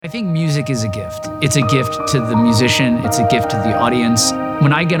think music is a gift. It's a gift to the musician. It's a gift to the audience.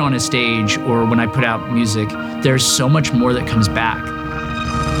 When I get on a stage or when I put out music, there's so much more that comes back.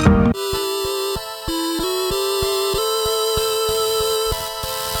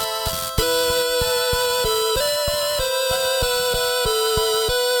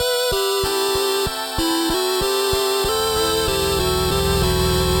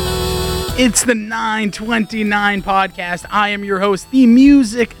 It's the 929 podcast. I am your host, the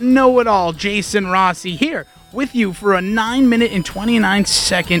music know-it-all, Jason Rossi, here with you for a 9-minute and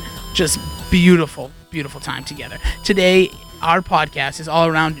 29-second, just beautiful, beautiful time together. Today, our podcast is all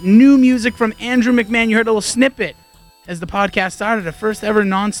around new music from Andrew McMahon. You heard a little snippet as the podcast started, a first ever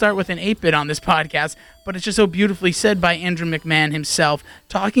non-start with an 8-bit on this podcast, but it's just so beautifully said by Andrew McMahon himself,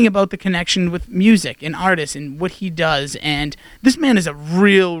 talking about the connection with music and artists and what he does. And this man is a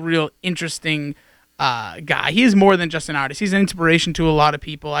real interesting guy. He is more than just an artist. He's an inspiration to a lot of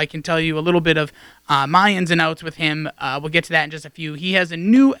people. I can tell you a little bit of my ins and outs with him. We'll get to that in just a few. He has a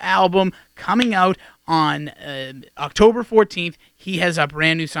new album coming out on October 14th. He has a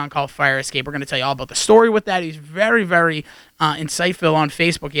brand new song called Fire Escape. We're going to tell you all about the story with that. He's very insightful on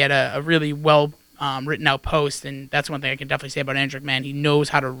Facebook. He had a really well written out post, and that's one thing I can definitely say about Andrew McMahon. He knows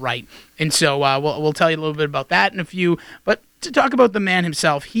how to write. And so we'll tell you a little bit about that in a few. But to talk about the man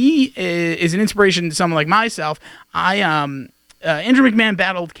himself, he is an inspiration to someone like myself. Andrew McMahon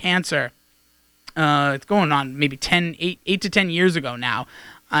battled cancer. It's going on maybe 8 to 10 years ago now.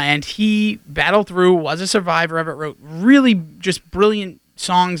 And he battled through, was a survivor of it, wrote really just brilliant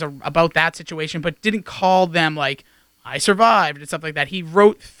songs about that situation, but didn't call them like, I survived and stuff like that. He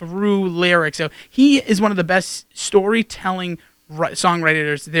wrote through lyrics. So he is one of the best storytelling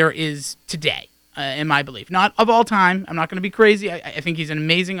songwriters there is today, in my belief. Not of all time. I'm not going to be crazy. I think he's an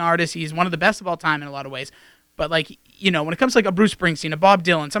amazing artist. He's one of the best of all time in a lot of ways. But like, you know, when it comes to like a Bruce Springsteen, a Bob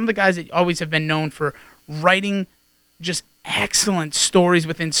Dylan, some of the guys that always have been known for writing just excellent stories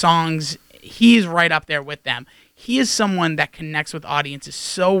within songs, he's right up there with them. He is someone that connects with audiences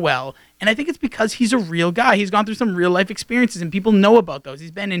so well, and I think it's because he's a real guy. He's gone through some real life experiences, and people know about those. He's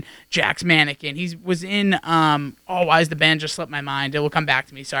been in Jack's Mannequin. He was in why is the band just slipped my mind? It will come back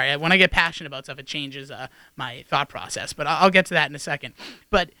to me. Sorry, when I get passionate about stuff, it changes my thought process. But I'll get to that in a second.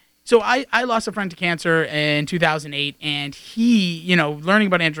 But so I lost a friend to cancer in 2008, and he, you know, learning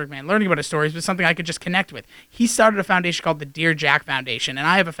about Andrew McMahon, learning about his stories was something I could just connect with. He started a foundation called the Dear Jack Foundation, and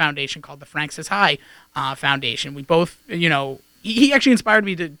I have a foundation called the Frank Says Hi Foundation. We both, you know, he actually inspired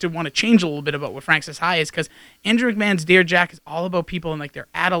me to want to change a little bit about what Frank Says Hi is, because Andrew McMahon's Dear Jack is all about people in like their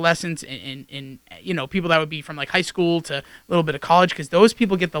adolescence and you know, people that would be from like high school to a little bit of college, because those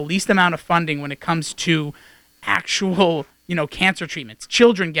people get the least amount of funding when it comes to actual, you know, cancer treatments.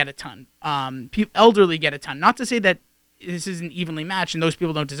 Children get a ton. Elderly get a ton. Not to say that this isn't evenly matched and those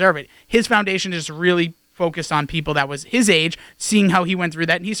people don't deserve it. His foundation is really focused on people that was his age, seeing how he went through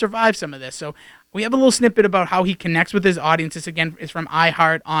that, and he survived some of this. So we have a little snippet about how he connects with his audience. This, again, is from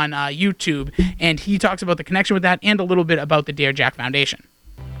iHeart on YouTube, and he talks about the connection with that and a little bit about the Dear Jack Foundation.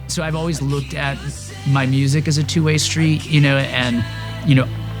 So I've always looked at my music as a two-way street, you know, and, you know,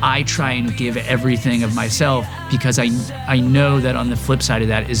 I try and give everything of myself because I know that on the flip side of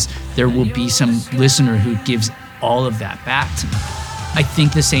that is there will be some listener who gives all of that back to me. I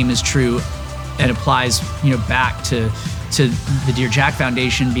think the same is true and applies, you know, back to the Dear Jack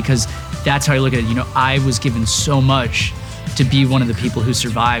Foundation, because that's how I look at it. You know, I was given so much to be one of the people who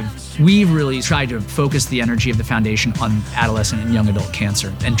survived. We really tried to focus the energy of the foundation on adolescent and young adult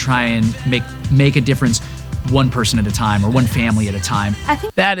cancer and try and make a difference one person at a time or one family at a time. I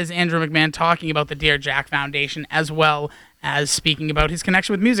think that is Andrew McMahon talking about the Dear Jack Foundation, as well as speaking about his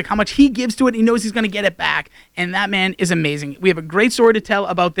connection with music, how much he gives to it. He knows he's going to get it back, and that man is amazing. We have a great story to tell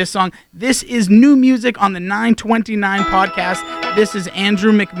about this song. This is new music on the 929 podcast. This is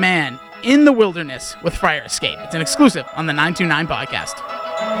Andrew McMahon, In the Wilderness with Fire Escape. It's an exclusive on the 929 podcast.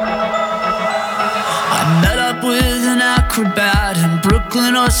 I met up with an acrobat in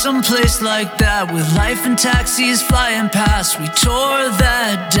Brooklyn or someplace like that, with life and taxis flying past. We tore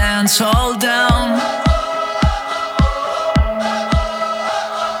that dance hall down.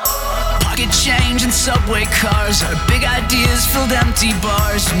 Pocket change and subway cars, our big ideas filled empty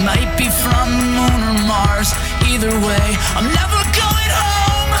bars. We might be from the moon or Mars. Either way, I'm never going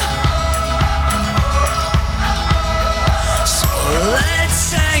home. So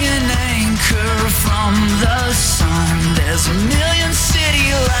let's hang an anchor from the sun. There's a million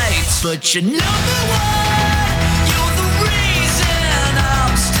city lights, but you're number one. You're the reason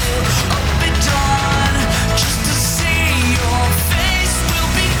I'm still up at dawn, just to see your face.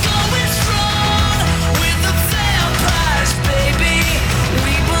 We'll be going strong with the vampires, baby.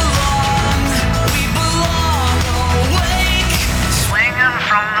 We belong.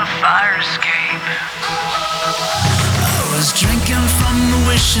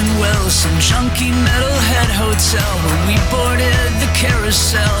 wishing well, some junky metalhead hotel. When we boarded the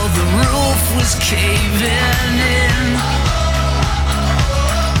carousel, the roof was caving in.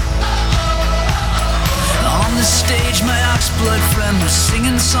 On the stage, my oxblood friend was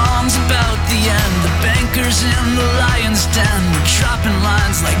singing songs about the end. The bankers in the lion's den were dropping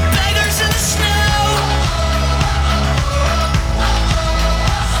lines like beggars in the snow.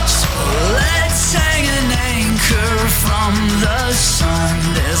 So let's hang an anchor from the sun.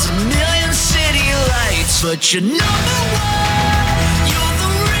 There's a million city lights, but you're number one. You're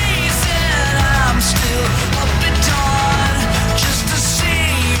the reason I'm still up at dawn. Just to see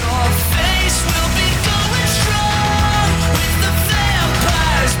your face, we'll be going strong. With the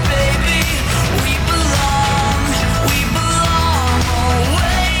vampires, baby, we belong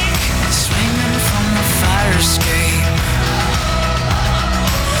awake. Swinging from the fire escape.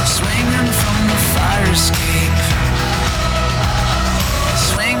 Swinging from the fire escape.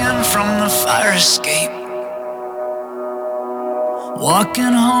 Swinging from the fire escape.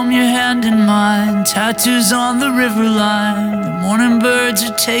 Walking home, your hand in mine. Tattoos on the river line. The morning birds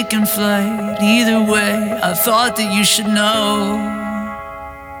are taking flight. Either way, I thought that you should know.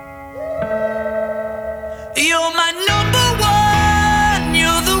 You're my number one.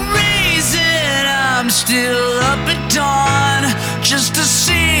 You're the reason I'm still up at dawn. Just to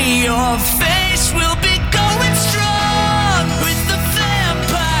see your face, we'll be going strong. With the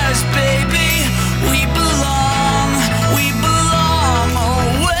vampires, baby, we belong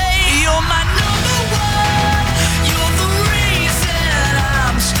away. You're my number one. You're the reason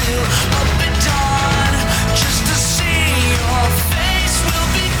I'm still up at dawn. Just to see your face,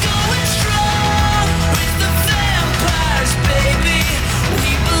 we'll be going strong. With the vampires, baby,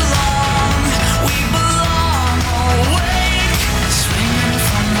 we belong awake. Swinging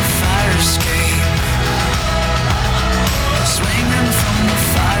from the fire escape. Swinging from the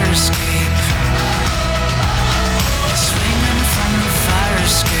fire escape. Swinging from the fire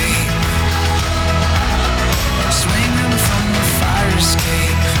escape. Swinging from the fire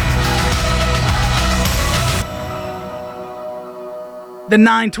escape. The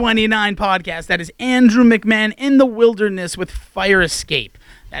 929 podcast. That is Andrew McMahon in the Wilderness with Fire Escape.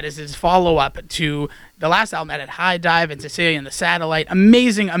 That is his follow-up to the last album at High Dive and Cecilia and the Satellite.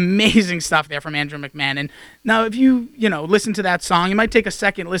 Amazing, amazing stuff there from Andrew McMahon. And now if you listen to that song, you might take a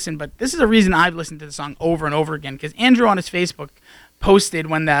second listen, but this is a reason I've listened to the song over and over again, because Andrew on his Facebook posted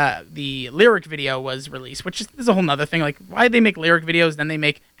when the lyric video was released, which is a whole nother thing. Like, why they make lyric videos, then they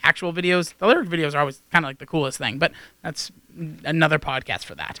make actual videos? The lyric videos are always kind of like the coolest thing, but that's another podcast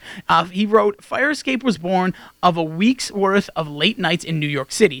for that. He wrote, Fire Escape was born of a week's worth of late nights in New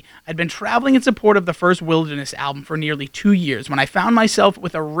York City. I'd been traveling in support of the first Wilderness album for nearly 2 years when I found myself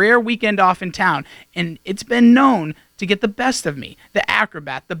with a rare weekend off in town, and it's been known to get the best of me. The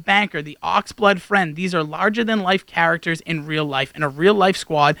acrobat, the banker, the oxblood friend, these are larger-than-life characters in real life, and a real-life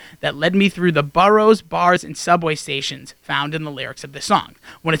squad that led me through the boroughs, bars, and subway stations found in the lyrics of the song.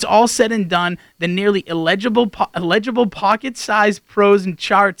 When it's all said and done, the nearly illegible pocket-sized prose and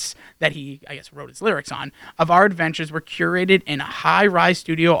charts that he, I guess, wrote his lyrics on, of our adventures were curated in a high-rise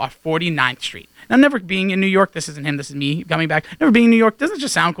studio off 49th Street. Now, never being in New York, this isn't him, this is me coming back. Never being in New York doesn't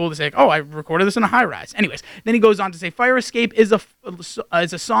just sound cool to say, oh, I recorded this in a high-rise. Anyways, then he goes on to say, Fire Escape is a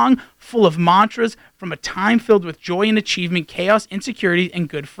song full of mantras from a time filled with joy and achievement, chaos, insecurity, and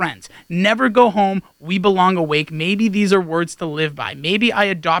good friends. Never go home, we belong awake. Maybe these are words to live by. Maybe I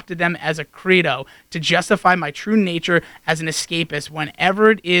adopted them as a credo to justify my true nature as an escapist.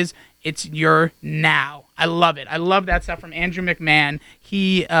 Whenever it is, it's your now. I love it. I love that stuff from Andrew McMahon.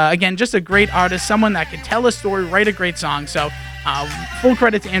 He, again, just a great artist, someone that could tell a story, write a great song. So full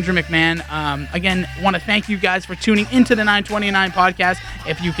credit to Andrew McMahon. Again, want to thank you guys for tuning into the 929 podcast.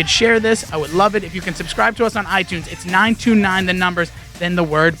 If you could share this, I would love it. If you can subscribe to us on iTunes, it's 929, the numbers, then the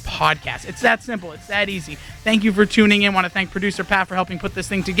word podcast. It's that simple. It's that easy. Thank you for tuning in. Want to thank producer Pat for helping put this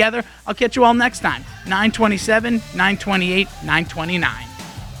thing together. I'll catch you all next time. 927, 928, 929.